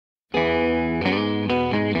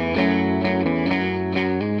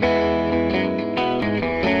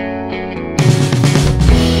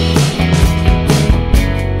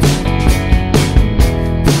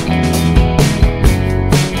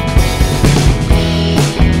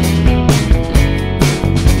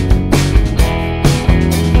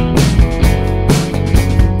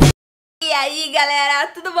aí galera,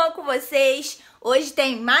 tudo bom com vocês? Hoje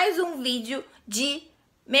tem mais um vídeo de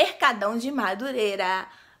Mercadão de Madureira.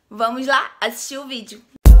 Vamos lá assistir o vídeo.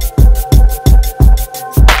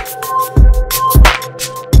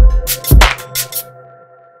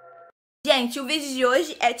 Gente, o vídeo de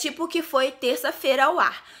hoje é tipo que foi terça-feira ao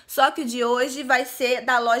ar. Só que o de hoje vai ser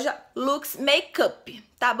da loja LUXXMAKEUP,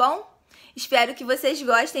 tá bom? Espero que vocês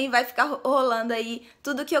gostem e vai ficar rolando aí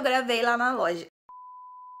tudo que eu gravei lá na loja.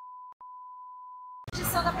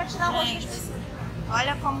 Edição dá pra tirar rosto.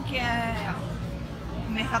 Olha como que é o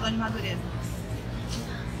Mercadão de Madureira.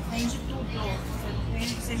 Tem de tudo.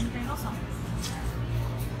 Vocês não têm noção.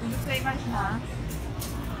 Tudo que você imaginar.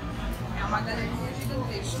 É uma galeria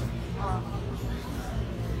gigantesca.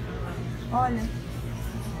 Olha.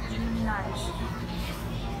 De luminários.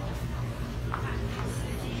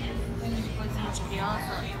 Tem de coisinha de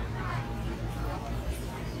criança.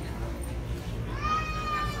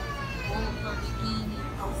 Roupa, biquíni,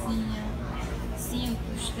 calcinha,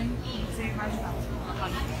 cintos, tem tudo que você imaginar.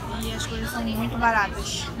 E as coisas são muito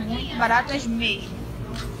baratas mesmo.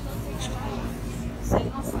 Tipo, sem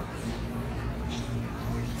noção.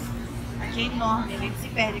 Aqui é enorme, a gente se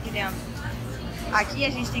perde aqui dentro. Aqui a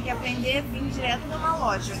gente tem que aprender a vir direto numa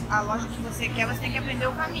loja. A loja que você quer, você tem que aprender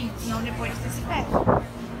o caminho, senão depois você se perde.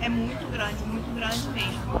 É muito grande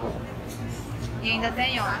mesmo. E ainda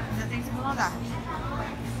tem, ó, segundo andar.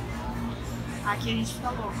 Aqui a gente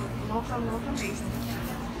fica louca mesmo.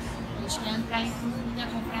 A gente quer entrar em tudo, quer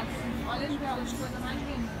comprar tudo. Olha as velas, coisa mais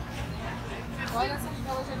linda. Olha essas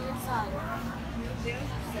velas de aniversário. Meu Deus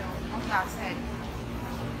do céu. Não dá, sério.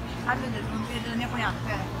 Ai meu Deus, vamos perder a minha cunhada,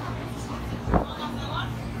 pera.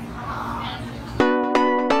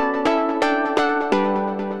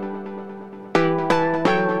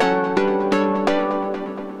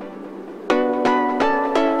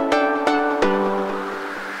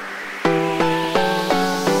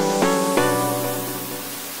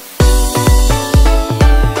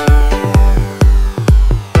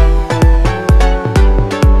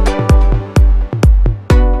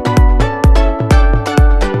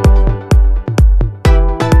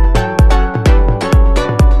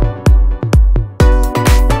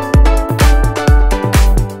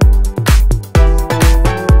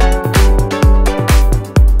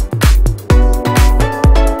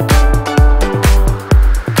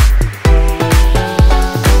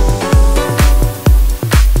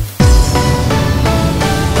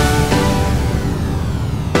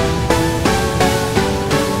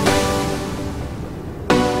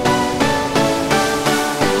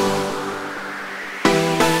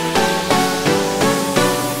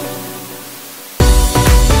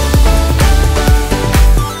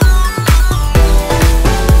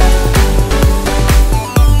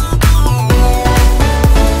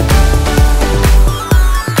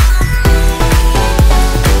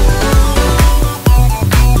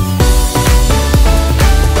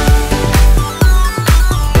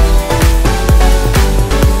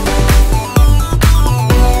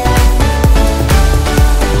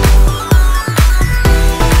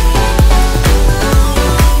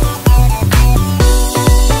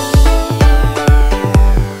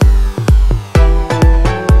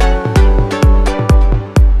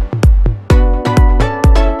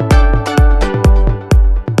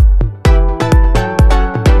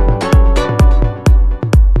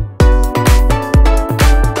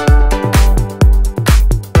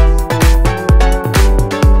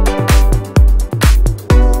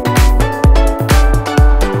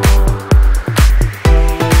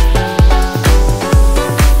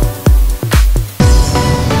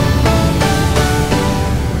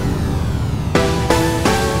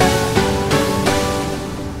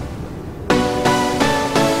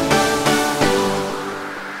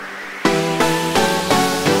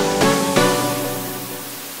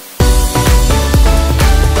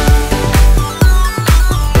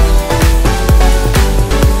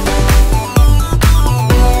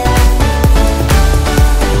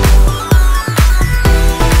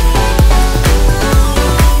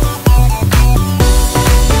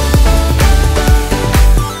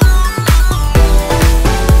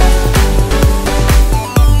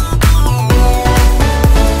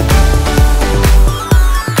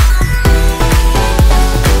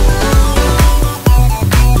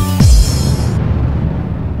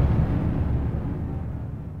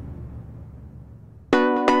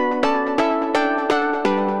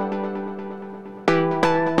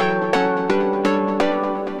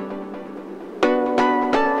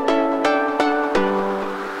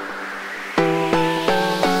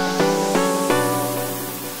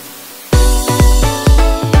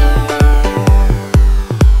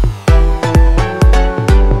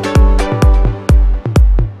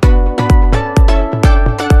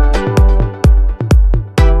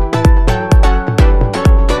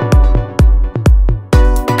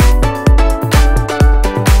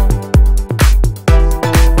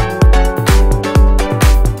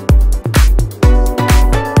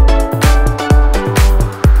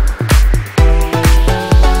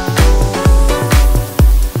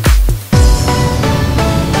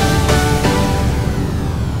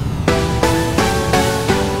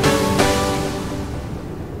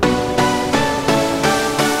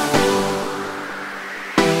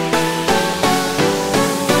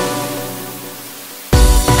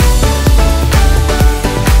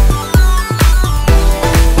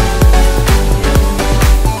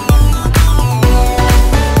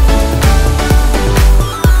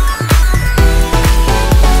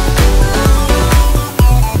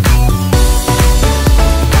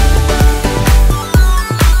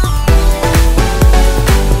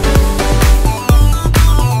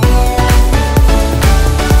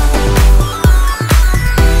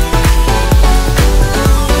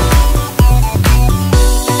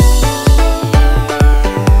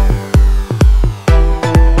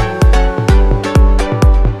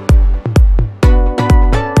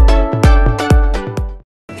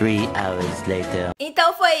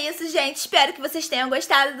 gente, espero que vocês tenham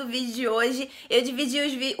gostado do vídeo de hoje. Eu dividi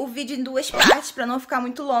o vídeo em duas partes pra não ficar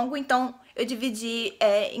muito longo, então eu dividi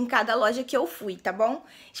em cada loja que eu fui, tá bom?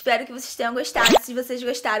 Espero que vocês tenham gostado. Se vocês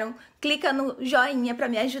gostaram, clica no joinha pra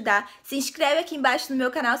me ajudar. Se inscreve aqui embaixo no meu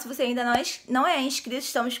canal se você ainda não é inscrito.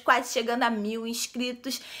 Estamos quase chegando a 1000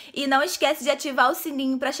 inscritos. E não esquece de ativar o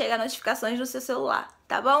sininho pra chegar notificações no seu celular,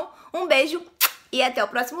 tá bom? Um beijo e até o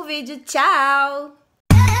próximo vídeo. Tchau!